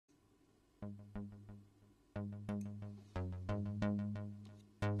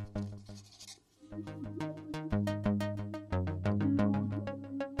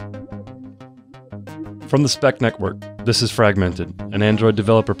From the Spec Network, this is Fragmented, an Android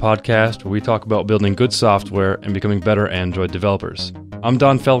developer podcast where we talk about building good software and becoming better Android developers. I'm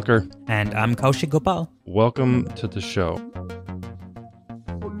Don Felker. And I'm Kaushik Gopal. Welcome to the show.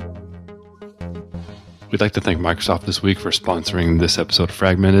 We'd like to thank Microsoft this week for sponsoring this episode of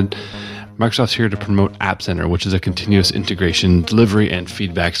Fragmented. Microsoft's here to promote App Center, which is a continuous integration, delivery, and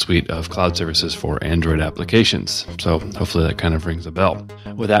feedback suite of cloud services for Android applications. So hopefully that kind of rings a bell.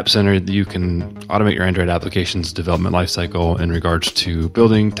 With App Center, you can automate your Android application's development lifecycle in regards to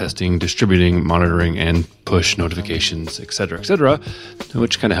building, testing, distributing, monitoring, and push notifications, etc.,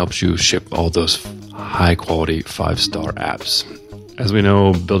 which kind of helps you ship all those high-quality 5-star apps. As we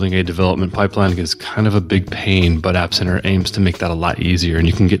know, building a development pipeline is kind of a big pain, but App Center aims to make that a lot easier, and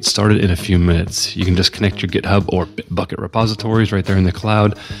you can get started in a few minutes. You can just connect your GitHub or Bitbucket repositories right there in the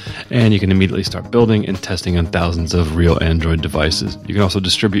cloud, and you can immediately start building and testing on thousands of real Android devices. You can also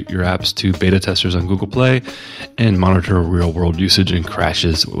distribute your apps to beta testers on Google Play and monitor real-world usage and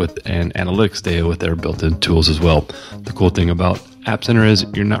crashes with and analytics data with their built-in tools as well. The cool thing about App Center is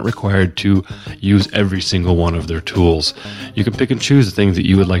you're not required to use every single one of their tools. You can pick and choose the things that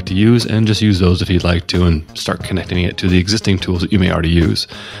you would like to use and just use those if you'd like to and start connecting it to the existing tools that you may already use.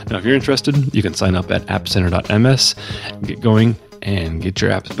 Now, if you're interested, you can sign up at appcenter.ms, get going and get your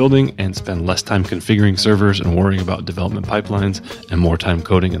apps building and spend less time configuring servers and worrying about development pipelines and more time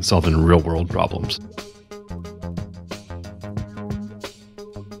coding and solving real-world problems.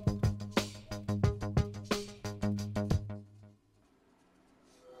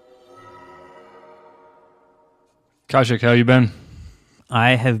 Kaushik, how you been?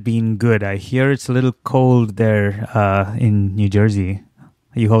 I have been good. I hear it's a little cold there in New Jersey.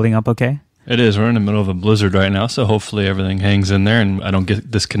 Are you holding up okay? It is. We're in the middle of a blizzard right now, so hopefully everything hangs in there and I don't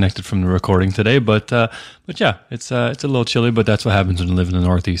get disconnected from the recording today. But yeah, it's a little chilly, but that's what happens when you live in the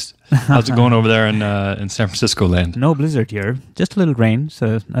Northeast. How's it going over there in San Francisco land? No blizzard here, just a little rain.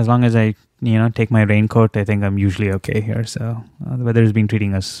 So as long as I take my raincoat, I think I'm usually okay here. So the weather has been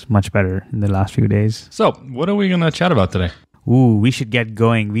treating us much better in the last few days. So what are we going to chat about today? Ooh, we should get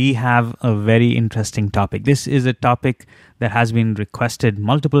going. We have a very interesting topic. This is a topic that has been requested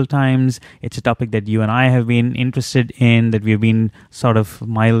multiple times. It's a topic that you and I have been interested in, that we've been sort of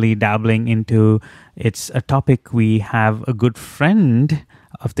mildly dabbling into. It's a topic we have a good friend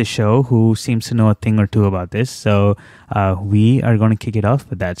of the show who seems to know a thing or two about this. So we are going to kick it off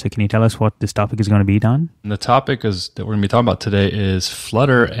with that. So can you tell us what this topic is going to be, Don? And the topic that we're going to be talking about today is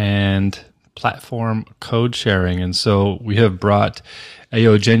Flutter and platform code sharing. And so we have brought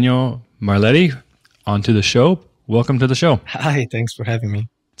Eugenio Marletti onto the show. Welcome to the show. Hi, thanks for having me.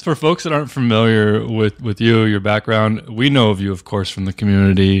 For folks that aren't familiar with you, your background, we know of you, of course, from the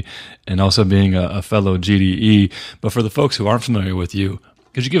community and also being a fellow GDE. But for the folks who aren't familiar with you,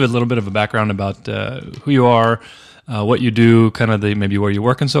 could you give a little bit of a background about who you are, what you do, kind of maybe where you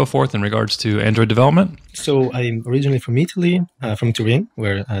work and so forth in regards to Android development? So I'm originally from Italy, from Turin,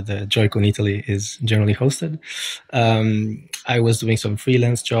 where the Joy-Con Italy is generally hosted. I was doing some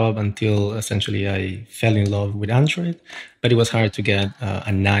freelance job until essentially I fell in love with Android, but it was hard to get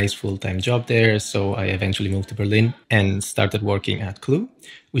a nice full-time job there. So I eventually moved to Berlin and started working at Clue,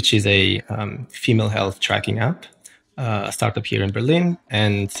 which is a female health tracking app. A startup here in Berlin.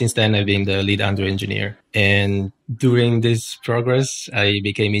 And since then, I've been the lead Android engineer. And during this progress, I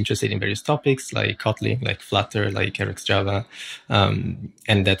became interested in various topics like Kotlin, like Flutter, like RxJava.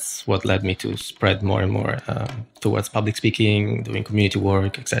 And that's what led me to spread more and more towards public speaking, doing community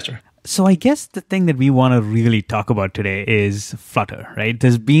work, etc. So I guess the thing that we want to really talk about today is Flutter, right?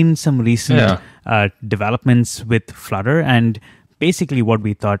 There's been some recent developments with Flutter. And basically what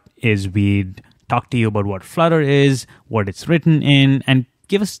we thought is we'd talk to you about what Flutter is, what it's written in, and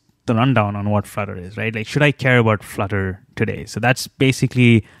give us the rundown on what Flutter is, right? Like, should I care about Flutter today? So that's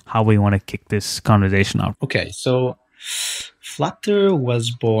basically how we want to kick this conversation off. Okay, so Flutter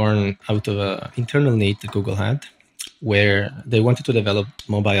was born out of an internal need that Google had, where they wanted to develop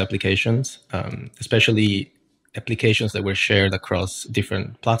mobile applications, especially applications that were shared across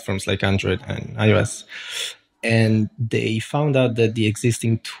different platforms like Android and iOS. And they found out that the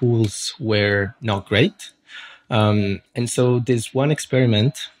existing tools were not great. And so this one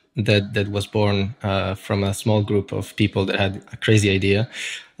experiment that was born from a small group of people that had a crazy idea,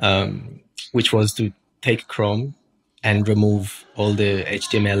 which was to take Chrome and remove all the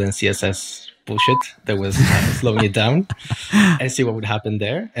HTML and CSS bullshit that was slowing it down and see what would happen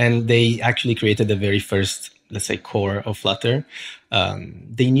there. And they actually created the very first, let's say, core of Flutter.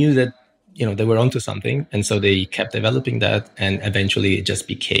 They knew that they were onto something. And so they kept developing that, and eventually it just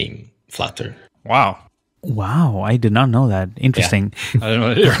became Flutter. Wow. Wow, I did not know that. Interesting. I don't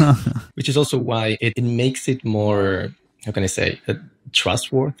know either. Which is also why it makes it more, how can I say,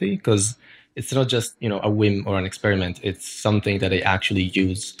 trustworthy, because it's not just, a whim or an experiment. It's something that they actually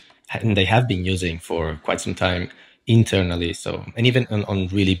use, and they have been using for quite some time internally. So, and even on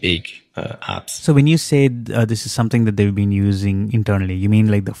really big apps. So when you say this is something that they've been using internally, you mean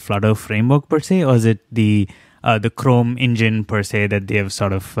like the Flutter framework per se, or is it the Chrome engine per se that they have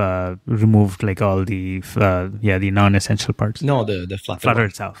sort of removed like all the the non-essential parts? No, the Flutter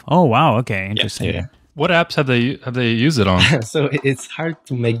itself. Oh wow, okay, interesting. Yeah. What apps have they used it on? So it's hard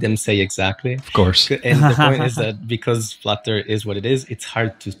to make them say exactly. Of course. And the point is that because Flutter is what it is, it's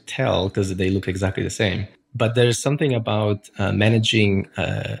hard to tell because they look exactly the same. But there's something about managing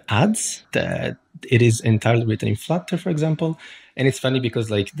ads that it is entirely written in Flutter, for example. And it's funny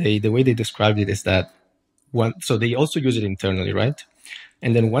because like the way they described it is that so they also use it internally, right?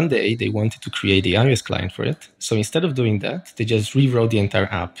 And then one day they wanted to create the iOS client for it. So instead of doing that, they just rewrote the entire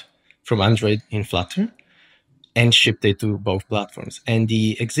app from Android in Flutter and shipped it to both platforms. And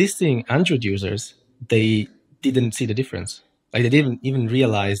the existing Android users, they didn't see the difference. Like they didn't even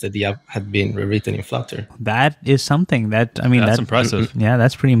realize that the app had been rewritten in Flutter. That is something that's impressive. Yeah,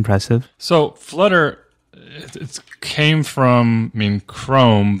 that's pretty impressive. So Flutter, it came from,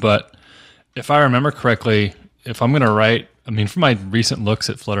 Chrome, but if I remember correctly, if I'm going to write, from my recent looks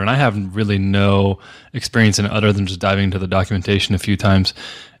at Flutter, and I have really no experience in it other than just diving into the documentation a few times,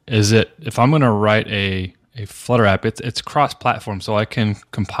 is it if I'm going to write a Flutter app, it's cross-platform, so I can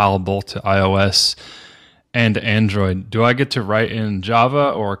compile both to iOS and Android. Do I get to write in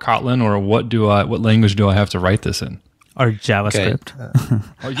Java or Kotlin, or what language do I have to write this in? Or JavaScript. Okay.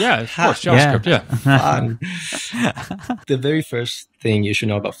 Oh yeah, of course, JavaScript. Yeah. The very first thing you should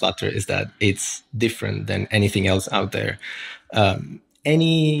know about Flutter is that it's different than anything else out there. Let's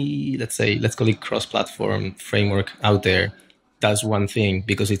call it cross-platform framework out there does one thing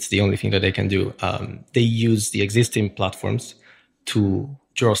because it's the only thing that they can do. They use the existing platforms to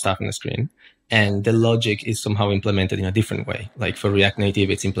draw stuff on the screen. And the logic is somehow implemented in a different way. Like for React Native,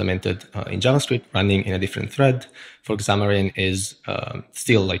 it's implemented in JavaScript, running in a different thread. For Xamarin is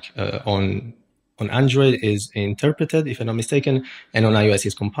still on Android is interpreted, if I'm not mistaken, and on iOS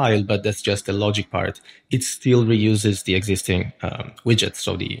is compiled, but that's just the logic part. It still reuses the existing widgets,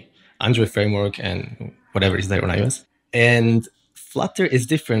 so the Android framework and whatever is there on iOS. And Flutter is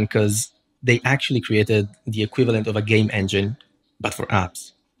different because they actually created the equivalent of a game engine, but for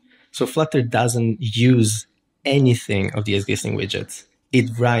apps. So Flutter doesn't use anything of the existing widgets.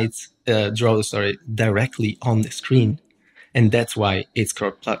 It draws directly on the screen. And that's why it's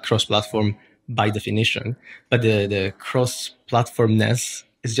cross-platform by definition. But the cross-platformness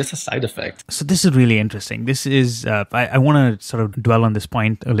is just a side effect. So this is really interesting. This is, I want to sort of dwell on this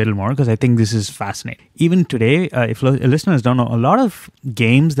point a little more because I think this is fascinating. Even today, if listeners don't know, a lot of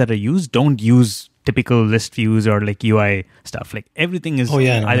games that are used don't use typical list views or like UI stuff. Like everything is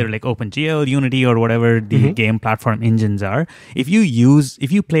either like OpenGL, Unity, or whatever the game platform engines are. If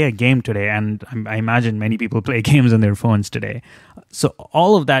you play a game today, and I imagine many people play games on their phones today, so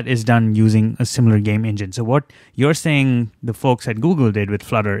all of that is done using a similar game engine. So what you're saying the folks at Google did with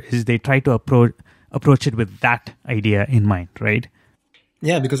Flutter is they try to approach it with that idea in mind, right?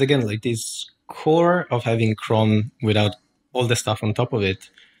 Yeah, because again, like this core of having Chrome without all the stuff on top of it,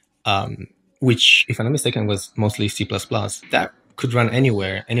 which, if I'm not mistaken, was mostly C++, that could run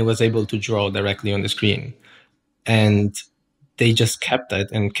anywhere, and it was able to draw directly on the screen. And they just kept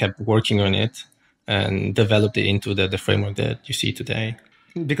it and kept working on it and developed it into the framework that you see today.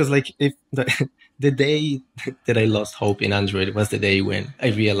 Because like if the day that I lost hope in Android was the day when I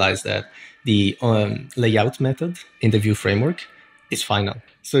realized that the layout method in the Vue framework is final.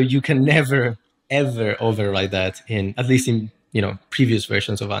 So you can never, ever override that at least in previous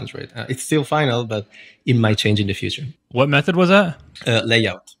versions of Android. It's still final, but it might change in the future. What method was that?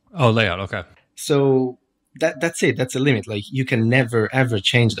 Layout. Oh, layout. Okay. So that's it. That's a limit. Like you can never, ever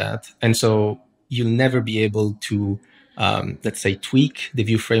change that. And so you'll never be able to, let's say, tweak the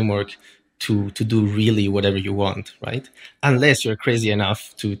Vue framework to do really whatever you want, right? Unless you're crazy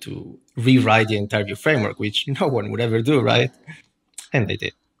enough to rewrite the entire Vue framework, which no one would ever do, right? And they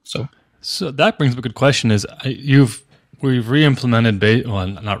did. So that brings up a good question is we've re-implemented,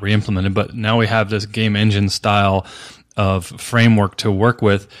 not re-implemented, but now we have this game engine style of framework to work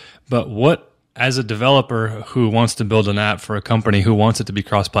with. But what, as a developer who wants to build an app for a company who wants it to be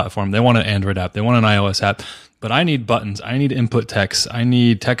cross-platform, they want an Android app, they want an iOS app, but I need buttons, I need input text, I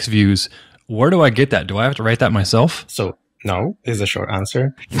need text views. Where do I get that? Do I have to write that myself? So no is the short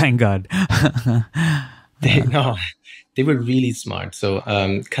answer. Thank God. They were really smart. So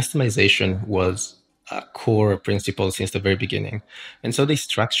customization was a core principle since the very beginning. And so they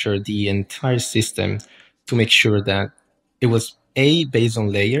structured the entire system to make sure that it was based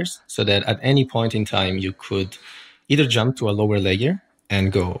on layers, so that at any point in time you could either jump to a lower layer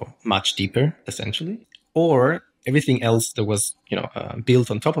and go much deeper, essentially, or everything else that was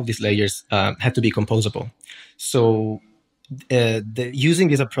built on top of these layers had to be composable. So using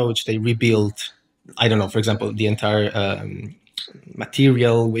this approach, they rebuilt, I don't know, for example, the entire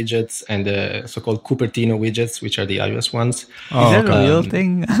material widgets and the so-called Cupertino widgets, which are the iOS ones. Oh, is that a real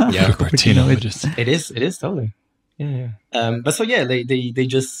thing? Yeah, Cupertino widgets. It is totally. Yeah. But so yeah, they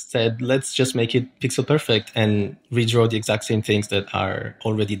just said, let's just make it pixel perfect and redraw the exact same things that are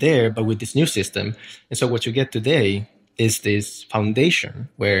already there, but with this new system. And so what you get today is this foundation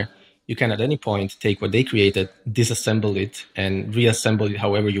where you can at any point take what they created, disassemble it, and reassemble it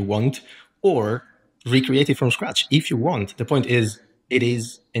however you want, or recreate it from scratch if you want. The point is, it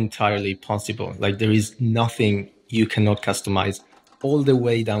is entirely possible. Like, there is nothing you cannot customize, all the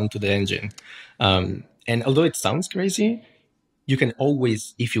way down to the engine. And although it sounds crazy, you can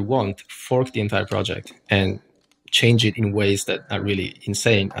always, if you want, fork the entire project and change it in ways that are really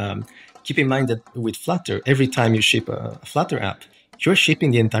insane. Keep in mind that with Flutter, every time you ship a Flutter app, you're shipping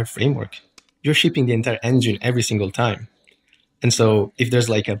the entire framework. You're shipping the entire engine every single time. And so if there's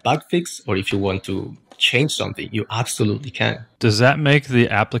like a bug fix, or if you want to change something, you absolutely can. Does that make the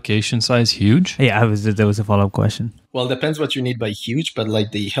application size huge? Yeah, there was a follow-up question. Well, it depends what you need by huge, but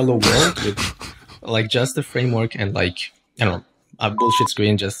like the hello world with like just the framework and like, I don't know, a bullshit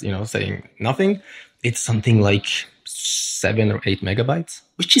screen just, saying nothing, it's something like 7 or 8 megabytes,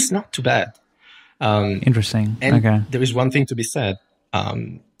 which is not too bad. Interesting. And okay. There is one thing to be said.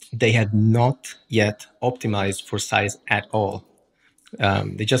 They had not yet optimized for size at all.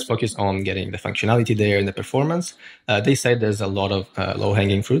 They just focused on getting the functionality there and the performance. They said there's a lot of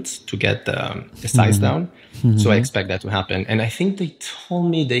low-hanging fruits to get the size down. So I expect that to happen. And I think they told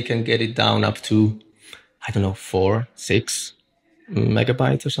me they can get it down up to, 4, 6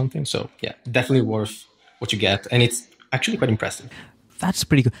 megabytes or something. So yeah, definitely worth what you get. And it's actually quite impressive. That's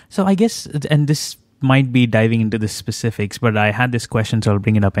pretty good. So I guess, and this might be diving into the specifics, but I had this question, so I'll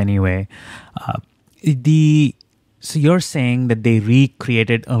bring it up anyway. So you're saying that they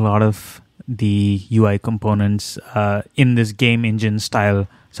recreated a lot of the UI components in this game engine style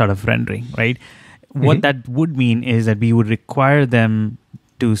sort of rendering, right? Mm-hmm. What that would mean is that we would require them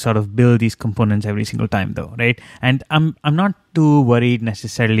to sort of build these components every single time, though, right? And I'm not too worried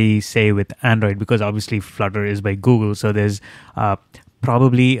necessarily, say, with Android, because obviously Flutter is by Google, so there's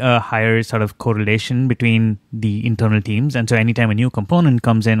probably a higher sort of correlation between the internal teams. And so anytime a new component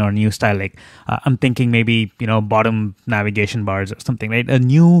comes in or a new style, like I'm thinking maybe, bottom navigation bars or something, right? A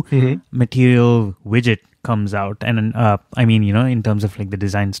new material widget comes out. And in terms of like the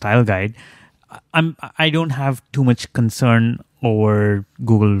design style guide, I don't have too much concern over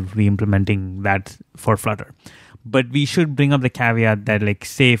Google re-implementing that for Flutter. But we should bring up the caveat that, like,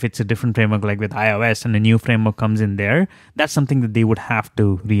 say if it's a different framework, like with iOS, and a new framework comes in there, that's something that they would have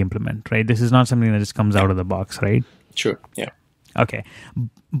to re-implement, right? This is not something that just comes out of the box, right? Sure, yeah. Okay.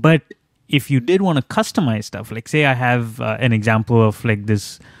 But if you did want to customize stuff, like say I have an example of like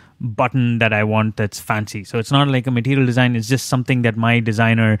this button that I want that's fancy. So it's not like a material design. It's just something that my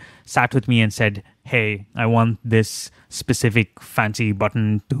designer sat with me and said, hey, I want this specific fancy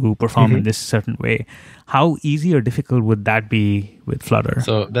button to perform in this certain way. How easy or difficult would that be with Flutter?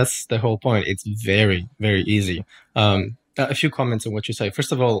 So that's the whole point. It's very, very easy. A few comments on what you say.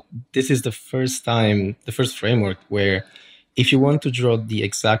 First of all, this is the first framework where if you want to draw the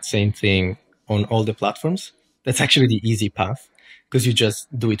exact same thing on all the platforms, that's actually the easy path, because you just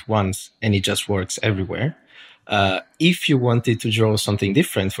do it once and it just works everywhere. If you wanted to draw something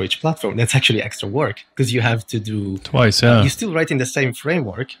different for each platform, that's actually extra work, because you have to do twice. Yeah, you still write in the same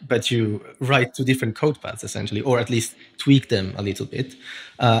framework, but you write 2 different code paths essentially, or at least tweak them a little bit.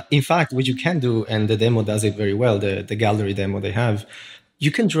 In fact, what you can do, and the demo does it very well, the gallery demo they have,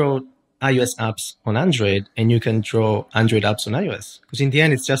 you can draw iOS apps on Android, and you can draw Android apps on iOS. Because in the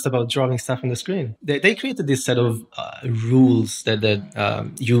end, it's just about drawing stuff on the screen. They created this set of rules that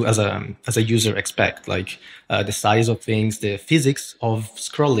you as a user expect, like the size of things, the physics of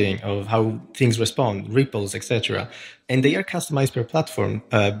scrolling, of how things respond, ripples, etc. And they are customized per platform,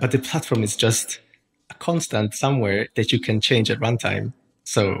 but the platform is just a constant somewhere that you can change at runtime.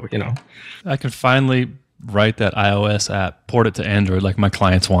 So, I can finally write that iOS app, port it to Android like my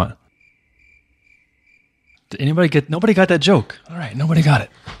clients want. Did nobody got that joke? All right, nobody got it.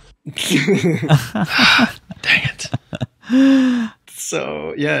 Dang it.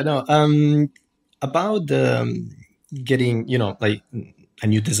 So, yeah, no, about getting, a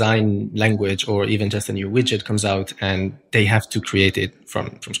new design language or even just a new widget comes out, and they have to create it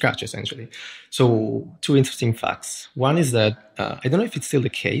from scratch, essentially. So two interesting facts. One is that I don't know if it's still the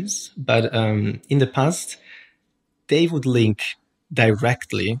case, but in the past, they would link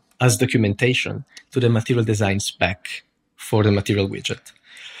directly as documentation to the material design spec for the material widget.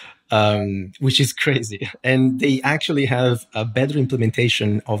 Which is crazy. And they actually have a better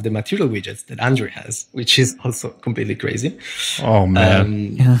implementation of the material widgets that Android has, which is also completely crazy. Oh,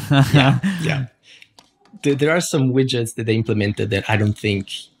 man. Yeah. There are some widgets that they implemented that I don't think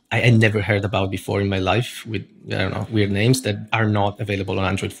I never heard about before in my life with, I don't know, weird names that are not available on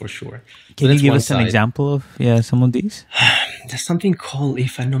Android for sure. Can you give us an example of some of these? There's something called,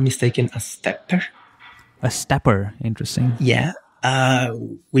 if I'm not mistaken, a stepper. A stepper. Interesting. Yeah.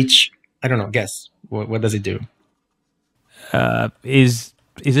 Which, I don't know, guess. What does it do? Is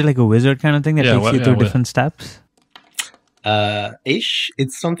it like a wizard kind of thing that takes you through different steps? Ish.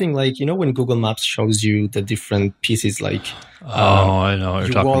 It's something like, when Google Maps shows you the different pieces, like I know what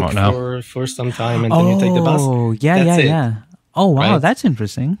you're talking about now. You walk for some time and then you take the bus. Oh, yeah. Oh, wow, right? That's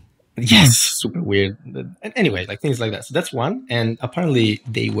interesting. Yes, super weird. And anyway, like things like that. So that's one. And apparently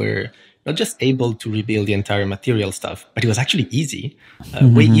they were not just able to rebuild the entire material stuff, but it was actually easy,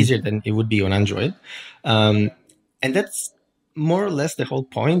 way easier than it would be on Android. And that's more or less the whole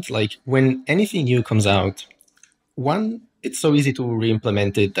point. Like when anything new comes out, one, it's so easy to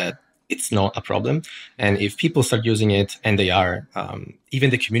re-implement it that it's not a problem. And if people start using it, and they are,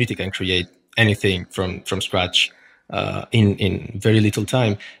 even the community can create anything from scratch in very little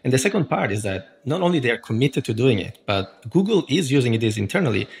time. And the second part is that not only they are committed to doing it, but Google is using it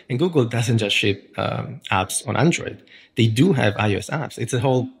internally, and Google doesn't just ship apps on Android. They do have iOS apps. It's the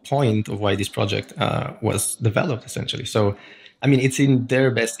whole point of why this project was developed, essentially. So, I mean, it's in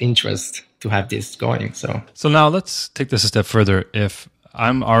their best interest to have this going. So now let's take this a step further. If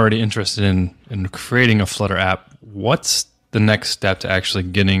I'm already interested in creating a Flutter app, what's the next step to actually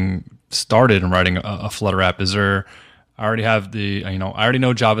getting started and writing a Flutter app? Is there, I already have I already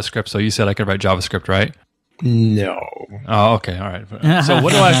know JavaScript. So you said I could write JavaScript, right? No. Oh, okay. All right. So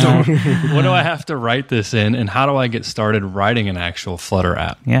what do I have to write this in, and how do I get started writing an actual Flutter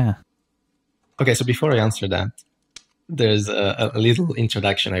app? Yeah. Okay. So before I answer that, there's a little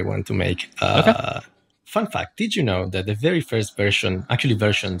introduction I want to make. Okay. Fun fact, did you know that the very first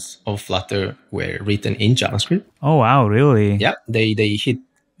versions of Flutter were written in JavaScript? Oh, wow, really? Yeah, they hit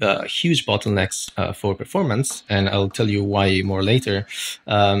huge bottlenecks for performance, and I'll tell you why more later.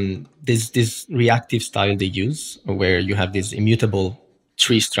 This reactive style they use, where you have these immutable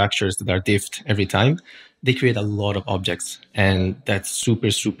tree structures that are diffed every time, they create a lot of objects, and that's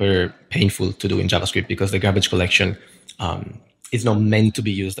super, super painful to do in JavaScript because the garbage collection is not meant to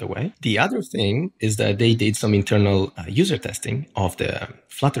be used that way. The other thing is that they did some internal user testing of the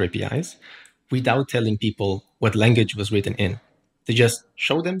Flutter APIs without telling people what language was written in. They just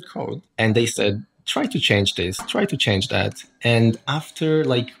showed them code and they said, try to change this, try to change that. And after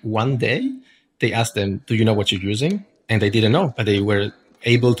like one day, they asked them, do you know what you're using? And they didn't know, but they were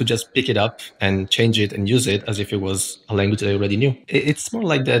able to just pick it up and change it and use it as if it was a language they already knew. It's more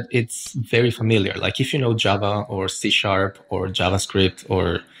like that. It's very familiar. Like if you know Java or C# or JavaScript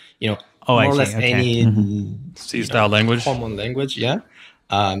or, more or less any C-style language, common language,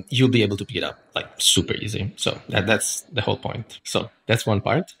 you'll be able to pick it up like super easy. So that's the whole point. So that's one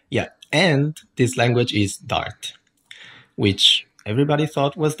part. Yeah. And this language is Dart, which everybody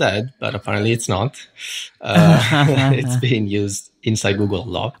thought was dead, but apparently it's not. It's being used inside Google a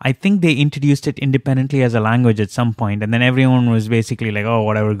lot. I think they introduced it independently as a language at some point, and then everyone was basically like, "Oh,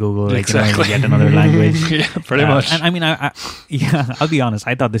 whatever, Google, like exactly. Get another language." Yeah, pretty much. And I mean, I'll be honest,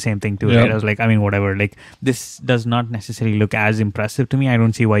 I thought the same thing too. Yep. Right? I was like, I mean, whatever. Like, this does not necessarily look as impressive to me. I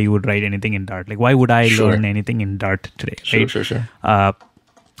don't see why you would write anything in Dart. Like, why would I learn anything in Dart today? Right? Sure.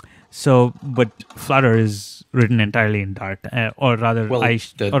 But Flutter is written entirely in Dart, or rather,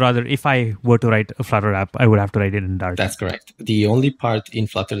 if I were to write a Flutter app, I would have to write it in Dart. That's correct. The only part in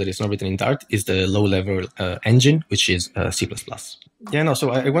Flutter that is not written in Dart is the low-level engine, which is C++. Yeah, no. So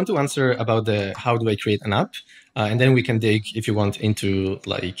I want to answer about the how do I create an app, and then we can dig, if you want, into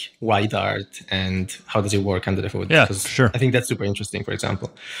like why Dart and how does it work under the hood. Yeah, sure. I think that's super interesting. For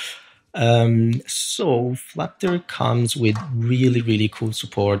example. So Flutter comes with really, really cool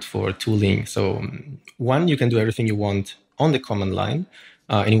support for tooling. So one, you can do everything you want on the command line,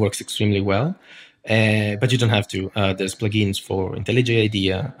 and it works extremely well. But you don't have to. There's plugins for IntelliJ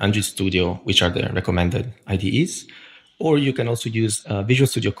IDEA, Android Studio, which are the recommended IDEs. Or you can also use Visual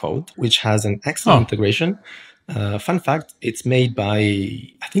Studio Code, which has an excellent integration. Fun fact, it's made by,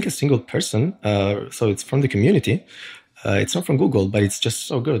 I think, a single person. So it's from the community. It's not from Google, but it's just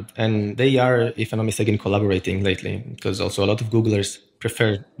so good. And they are, if I'm not mistaken, collaborating lately, because also a lot of Googlers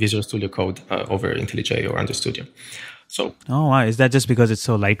prefer Visual Studio Code over IntelliJ or Android Studio. So, oh, wow. Is that just because it's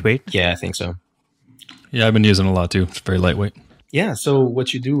so lightweight? yeah, I think so. Yeah, I've been using it a lot too. It's very lightweight. Yeah, so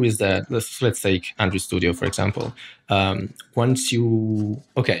what you do is that, let's take Android Studio, for example. First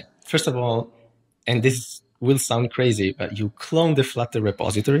of all, and this will sound crazy, but you clone the Flutter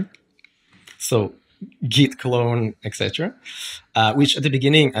repository. So git clone, etc., which at the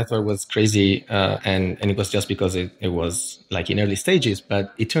beginning I thought was crazy, and it was just because it was like in early stages.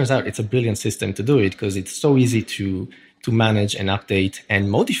 But it turns out it's a brilliant system to do it, because it's so easy to manage and update and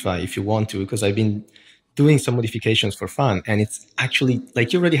modify if you want to, because I've been doing some modifications for fun, and it's actually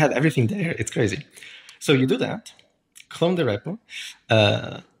like you already have everything there. It's crazy. So you do that, clone the repo,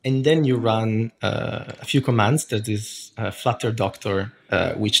 and then you run a few commands. That is Flutter Doctor,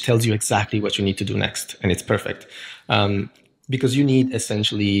 which tells you exactly what you need to do next, and it's perfect. Because you need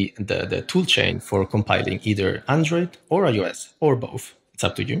essentially the tool chain for compiling either Android or iOS or both. It's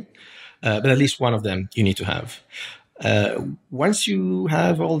up to you. But at least one of them you need to have. Once you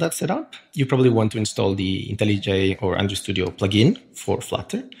have all that set up, you probably want to install the IntelliJ or Android Studio plugin for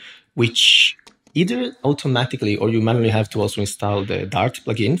Flutter, which either automatically or you manually have to also install the Dart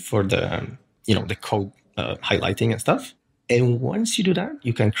plugin for the code highlighting and stuff. And once you do that,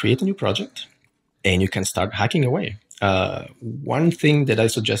 you can create a new project and you can start hacking away. One thing that I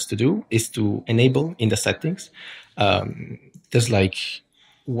suggest to do is to enable in the settings. There's like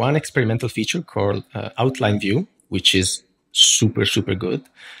one experimental feature called outline view, which is super, super good.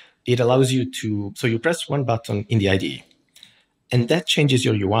 It allows you so you press one button in the IDE, and that changes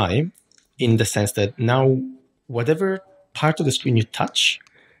your UI in the sense that now whatever part of the screen you touch,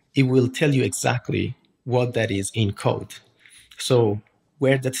 it will tell you exactly what that is in code. So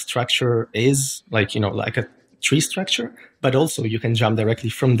where that structure is, like a tree structure, but also you can jump directly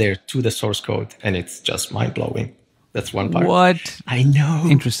from there to the source code, and it's just mind-blowing. That's one part. What? I know.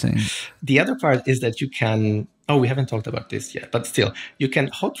 Interesting. The other part is that you can, we haven't talked about this yet, but still, you can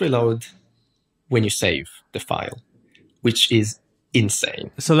hot reload when you save the file, which is insane.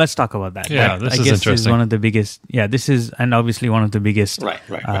 So let's talk about that. Yeah, that, this I is guess interesting. is one of the biggest. Yeah, this is, and obviously one of the biggest. Right.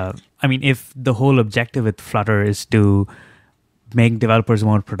 I mean, if the whole objective with Flutter is to make developers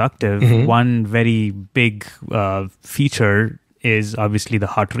more productive, one very big feature is obviously the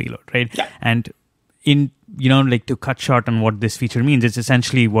hot reload, right? Yeah. And to cut short on what this feature means, it's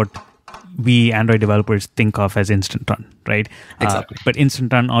essentially what we Android developers think of as Instant Run, right? Exactly. But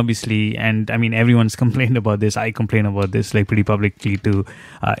Instant Run, obviously, and I mean, everyone's complained about this. I complain about this like pretty publicly too.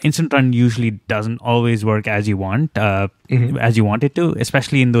 Instant Run usually doesn't always work as you want, as you want it to,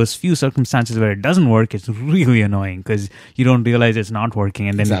 especially in those few circumstances where it doesn't work. It's really annoying because you don't realize it's not working,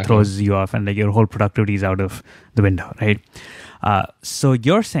 and then it throws you off, and like your whole productivity is out of the window, right? So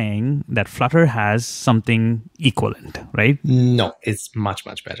you're saying that Flutter has something equivalent, right? No, it's much,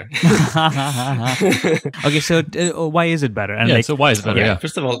 much better. Okay, so why is it better? And so why is it better? Yeah.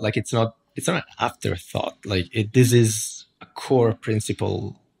 First of all, like it's not an afterthought. Like this is a core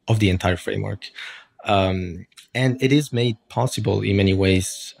principle of the entire framework, and it is made possible in many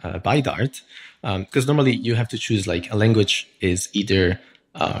ways by Dart, because normally you have to choose like a language is either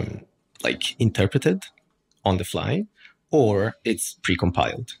like interpreted on the fly, or it's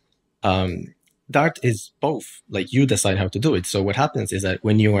precompiled. Dart is both. Like you decide how to do it. So what happens is that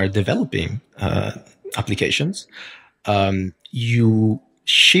when you are developing applications, you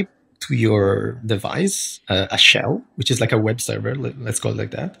ship to your device a shell, which is like a web server. Let's call it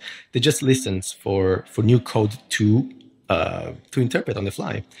like that. That just listens for new code to interpret on the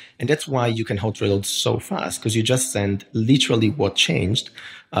fly, and that's why you can hot reload so fast, because you just send literally what changed,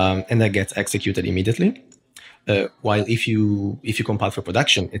 and that gets executed immediately. While if you compile for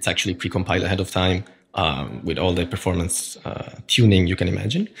production, it's actually precompiled ahead of time with all the performance tuning you can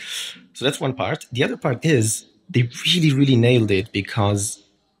imagine. So that's one part. The other part is they really, really nailed it because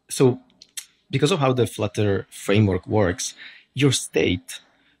of how the Flutter framework works, your state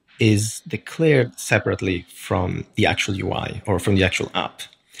is declared separately from the actual UI or from the actual app.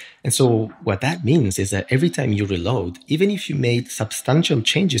 And so what that means is that every time you reload, even if you made substantial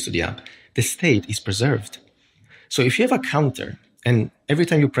changes to the app, the state is preserved. So if you have a counter and every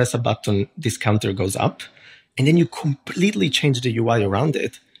time you press a button, this counter goes up, and then you completely change the UI around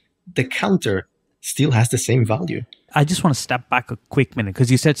it, the counter still has the same value. I just want to step back a quick minute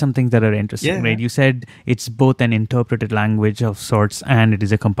because you said something that are interesting, right? You said it's both an interpreted language of sorts and it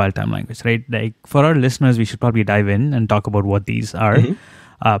is a compile time language, right? Like for our listeners, we should probably dive in and talk about what these are.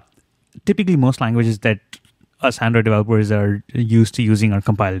 Typically, most languages that us Android developers are used to using are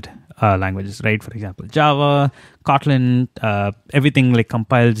compiled languages, right? For example, Java, Kotlin, everything like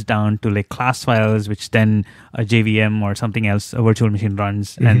compiles down to like class files, which then a JVM or something else, a virtual machine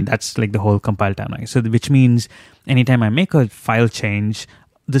runs, and that's like the whole compile timeline. So which means anytime I make a file change,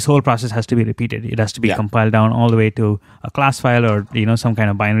 this whole process has to be repeated. It has to be compiled down all the way to a class file or some kind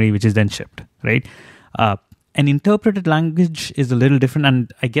of binary, which is then shipped, right? An interpreted language is a little different,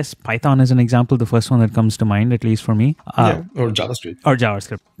 and I guess Python is an example, the first one that comes to mind, at least for me. Or JavaScript. Or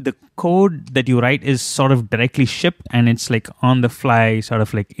JavaScript. The code that you write is sort of directly shipped, and it's like on the fly, sort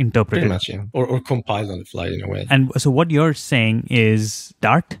of like interpreted. Pretty much, yeah. Or compiled on the fly in a way. And so what you're saying is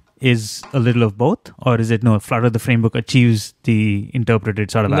Dart is a little of both, or is it no? Flutter, the framework, achieves the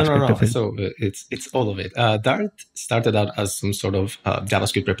interpreted sort of aspect of it. So it's all of it. Dart started out as some sort of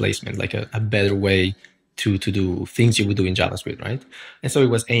JavaScript replacement, like a better way to do things you would do in JavaScript, right? And so it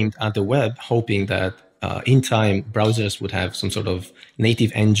was aimed at the web, hoping that in time browsers would have some sort of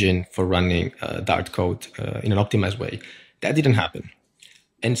native engine for running Dart code in an optimized way. That didn't happen.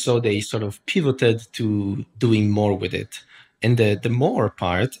 And so they sort of pivoted to doing more with it. And the more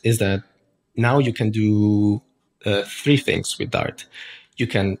part is that now you can do three things with Dart. You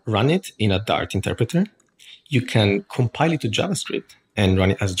can run it in a Dart interpreter. You can compile it to JavaScript and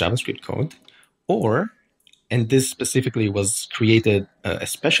run it as JavaScript code. Or, and this specifically was created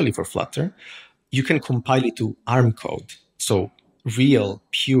especially for Flutter, you can compile it to ARM code. So real,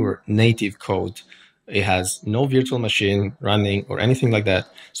 pure native code. It has no virtual machine running or anything like that.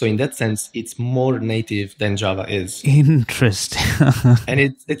 So in that sense, it's more native than Java is. Interesting. And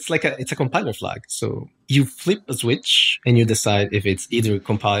it's a compiler flag. So you flip a switch and you decide if it's either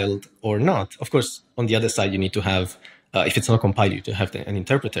compiled or not. Of course, on the other side, you need to have, if it's not compiled, you need to have an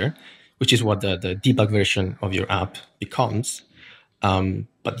interpreter, which is what the debug version of your app becomes.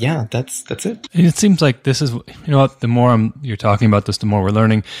 But yeah, that's it. It seems like this is, what, the more you're talking about this, the more we're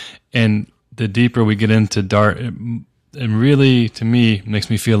learning. And the deeper we get into Dart, it really, to me, makes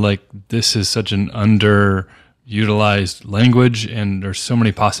me feel like this is such an underutilized language, and there's so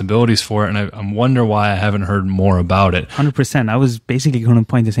many possibilities for it. And I wonder why I haven't heard more about it. 100%. I was basically going to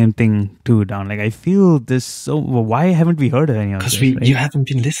point the same thing too down. Like, I feel this so. Why haven't we heard of any of this? Because you haven't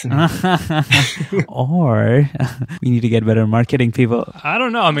been listening. Or we need to get better marketing people. I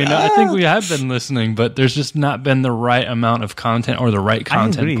don't know. I mean, I think we have been listening, but there's just not been the right amount of content or the right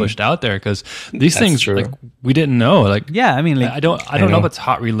content pushed out there, because these things, like, we didn't know. Like, yeah, I mean, like, I don't know if it's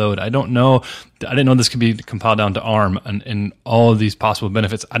hot reload. I didn't know this could be compiled down to ARM and all of these possible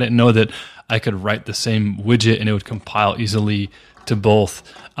benefits. I didn't know that I could write the same widget and it would compile easily to both.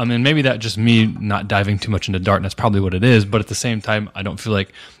 I mean, maybe that's just me not diving too much into Dart, and that's probably what it is. But at the same time, I don't feel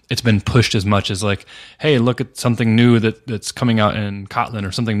like it's been pushed as much as like, hey, look at something new that's coming out in Kotlin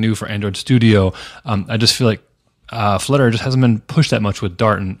or something new for Android Studio. I just feel like Flutter just hasn't been pushed that much with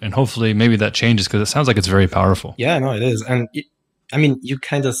Dart, and hopefully maybe that changes, because it sounds like it's very powerful. Yeah, no, it is. And I mean, you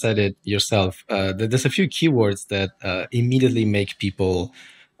kind of said it yourself. There's a few keywords that immediately make people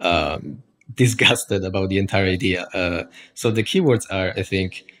disgusted about the entire idea. So the keywords are, I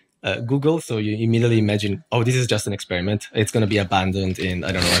think, Google. So you immediately imagine, oh, this is just an experiment. It's going to be abandoned in,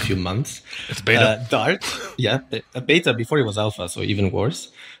 I don't know, a few months. It's beta. Dart. Yeah, a beta before it was alpha, so even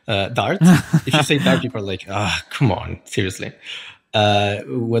worse. Dart. If you say Dart, people are like, come on, seriously.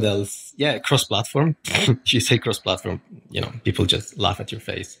 What else? Yeah, cross-platform. If you say cross-platform, people just laugh at your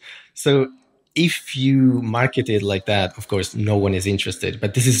face. So if you market it like that, of course, no one is interested.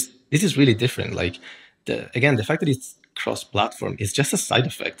 But this is really different. Like, the fact that it's cross-platform is just a side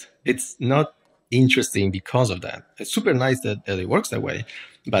effect. It's not interesting because of that. It's super nice that it works that way,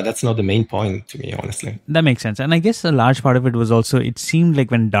 but that's not the main point to me, honestly. That makes sense. And I guess a large part of it was also, it seemed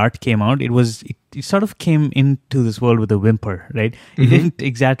like when Dart came out, it sort of came into this world with a whimper, right? It didn't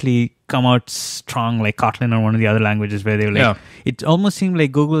exactly come out strong like Kotlin or one of the other languages where they were like, it almost seemed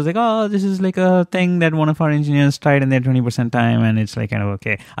like Google was like, oh, this is like a thing that one of our engineers tried in their 20% time, and it's like kind of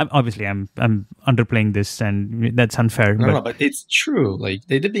okay. I'm underplaying this, and that's unfair. No, but it's true. Like,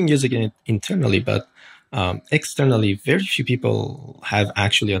 they've been using it internally, but externally, very few people have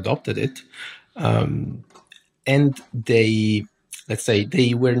actually adopted it. And let's say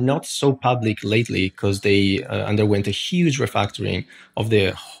they were not so public lately because they underwent a huge refactoring of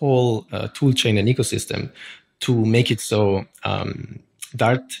the whole toolchain and ecosystem to make it so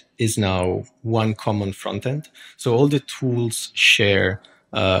Dart is now one common front end. So all the tools share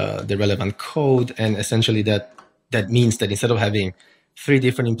the relevant code, and essentially that means that instead of having 3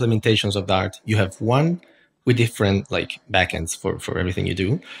 different implementations of Dart, you have one with different like backends for everything you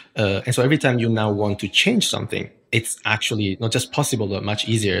do. And so every time you now want to change something, it's actually not just possible, but much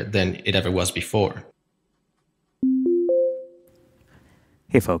easier than it ever was before.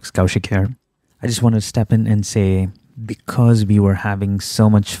 Hey folks, Kaushik here. I just want to step in and say, because we were having so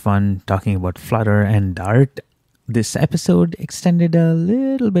much fun talking about Flutter and Dart, this episode extended a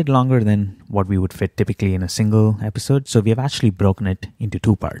little bit longer than what we would fit typically in a single episode, so we have actually broken it into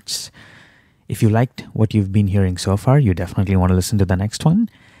two parts. If you liked what you've been hearing so far, you definitely want to listen to the next one.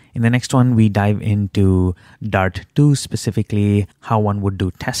 In the next one, we dive into Dart 2, specifically how one would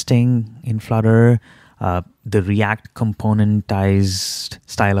do testing in Flutter, the React componentized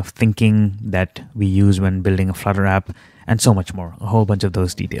style of thinking that we use when building a Flutter app, and so much more, a whole bunch of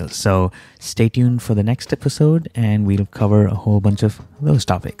those details. So stay tuned for the next episode, and we'll cover a whole bunch of those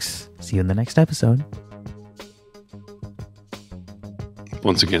topics. See you in the next episode.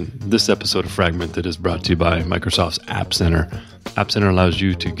 Once again, this episode of Fragmented is brought to you by Microsoft's App Center. App Center allows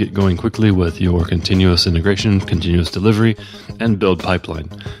you to get going quickly with your continuous integration, continuous delivery, and build pipeline.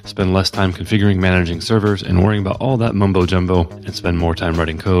 Spend less time configuring, managing servers, and worrying about all that mumbo-jumbo, and spend more time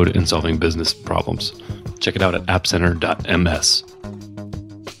writing code and solving business problems. Check it out at appcenter.ms.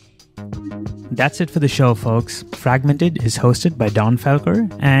 That's it for the show, folks. Fragmented is hosted by Don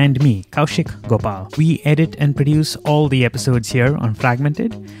Felker and me, Kaushik Gopal. We edit and produce all the episodes here on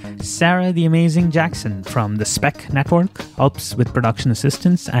Fragmented. Sarah the Amazing Jackson from the Spec Network helps with production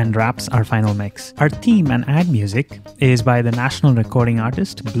assistance and wraps our final mix. Our theme and ad music is by the national recording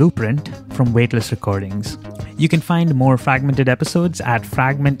artist Blueprint from Weightless Recordings. You can find more Fragmented episodes at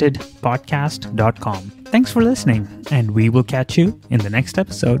fragmentedpodcast.com. Thanks for listening, and we will catch you in the next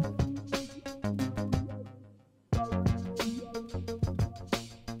episode.